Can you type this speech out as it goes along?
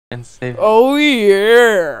and save it. Oh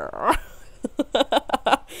yeah.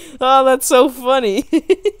 Oh, that's so funny.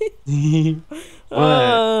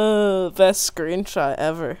 What? Best screenshot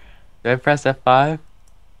ever. Do I press F5?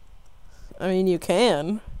 I mean, you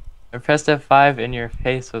can. I pressed F5 and your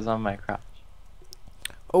face was on my crotch.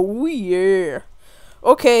 Oh yeah.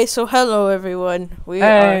 Okay, so hello everyone. We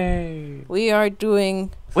are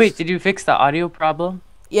doing. Wait, did you fix the audio problem?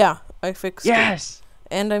 Yeah, I fixed it. Yes.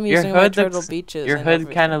 And I'm using my Turtle Beaches. Your and hood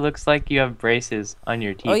everything. kind of looks like you have braces on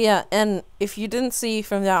your teeth. Oh yeah, and if you didn't see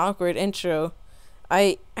from that awkward intro,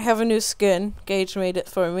 I have a new skin. Gage made it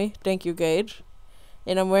for me. Thank you, Gage.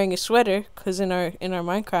 And I'm wearing a sweater because in our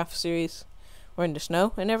Minecraft series, we're in the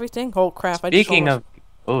snow and everything. Oh crap! Speaking of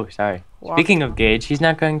Gage, he's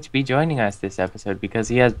not going to be joining us this episode because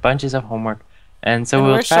he has bunches of homework, and so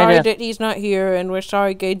we'll we're try sorry to. that he's not here, and we're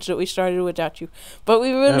sorry, Gage, that we started without you. But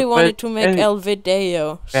we really wanted to make El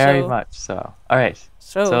Video. Very much so. All right.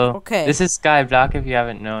 So okay. This is SkyBlock if you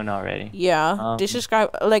haven't known already. Yeah, this is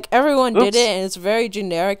like everyone did it, and it's very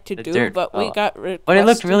generic to do. But we got requested. But it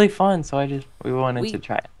looked really fun, so we wanted to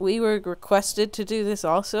try it. We were requested to do this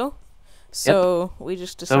also, so we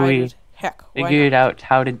just decided, heck, why figured not? out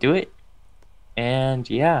how to do it, and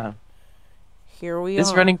yeah. Here we are.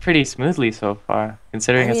 It's running pretty smoothly so far,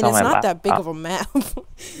 considering it's on my laptop. It's not that big of a map.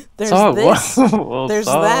 There's this, well, there's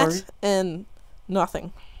that, and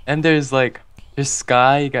nothing. And there's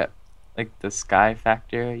sky. You got like the sky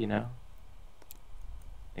factor, you know,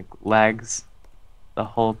 like lags, the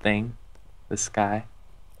whole thing, the sky.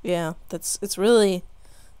 Yeah, it's really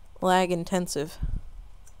lag intensive.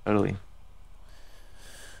 Totally.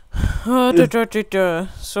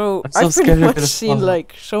 So I've pretty much seen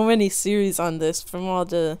so many series on this from all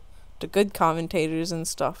the good commentators and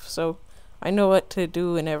stuff. So I know what to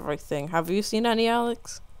do and everything. Have you seen any,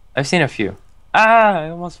 Alex? I've seen a few. I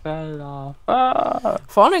almost fell off.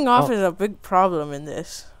 Falling off is a big problem in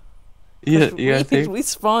this. Yeah, we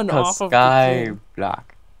spawn off of SkyBlock,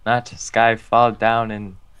 not sky fall down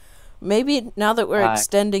and. Maybe now that we're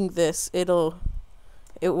extending this, it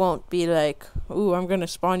won't be like, ooh, I'm gonna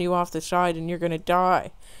spawn you off the side and you're gonna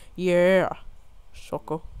die. Yeah,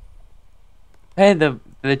 sucker. Hey,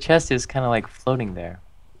 the chest is kind of like floating there.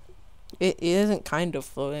 It isn't kind of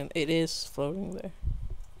floating. It is floating there.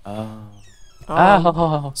 Oh.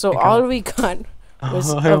 So all we got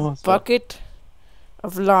was a bucket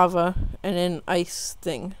of lava and an ice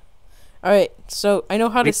thing. Alright, so I know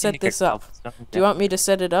how to set this up. Do you want me to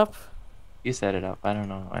set it up? You set it up. I don't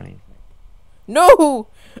know anything. No!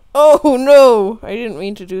 Oh no! I didn't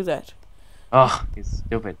mean to do that. Oh, he's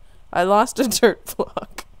stupid. I lost a dirt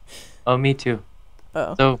block. Oh, me too.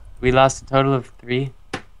 Oh. So we lost a total of 3.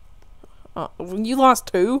 You lost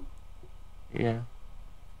 2? Yeah.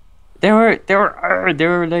 They were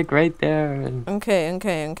like right there. And Okay.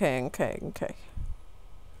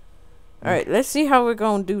 Alright, let's see how we're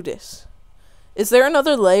gonna do this. Is there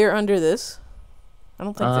another layer under this? I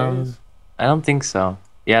don't think there is. I don't think so.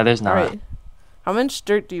 Yeah, there's not. Alright. How much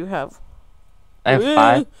dirt do you have? I have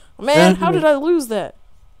 5. Man, how did I lose that?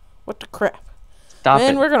 What the crap? Stop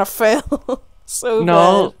it. We're gonna fail. So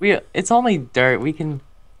no, bad. It's only dirt. We can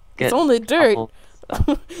get. It's only dirt.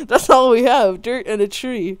 That's all we have. Dirt and a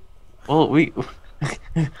tree. Well, we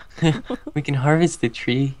can harvest the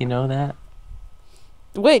tree. You know that.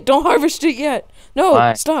 Wait, don't harvest it yet. No,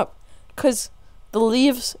 Why? Stop. 'Cause the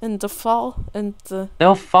leaves and the fall and the.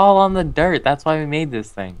 They'll fall on the dirt. That's why we made this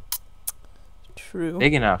thing. True.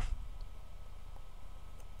 Big enough.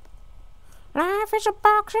 Life is a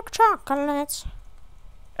box of chocolates.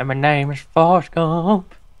 And my name is Forrest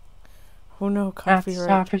Gump. Oh no,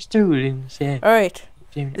 copyright. For students, yeah. Alright.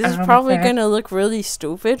 This is probably gonna look really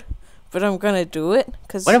stupid, but I'm gonna do it.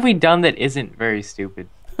 Cause what have we done that isn't very stupid?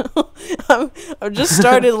 I've just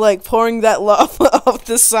started pouring that lava off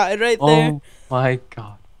the side right there. Oh my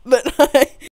god. But I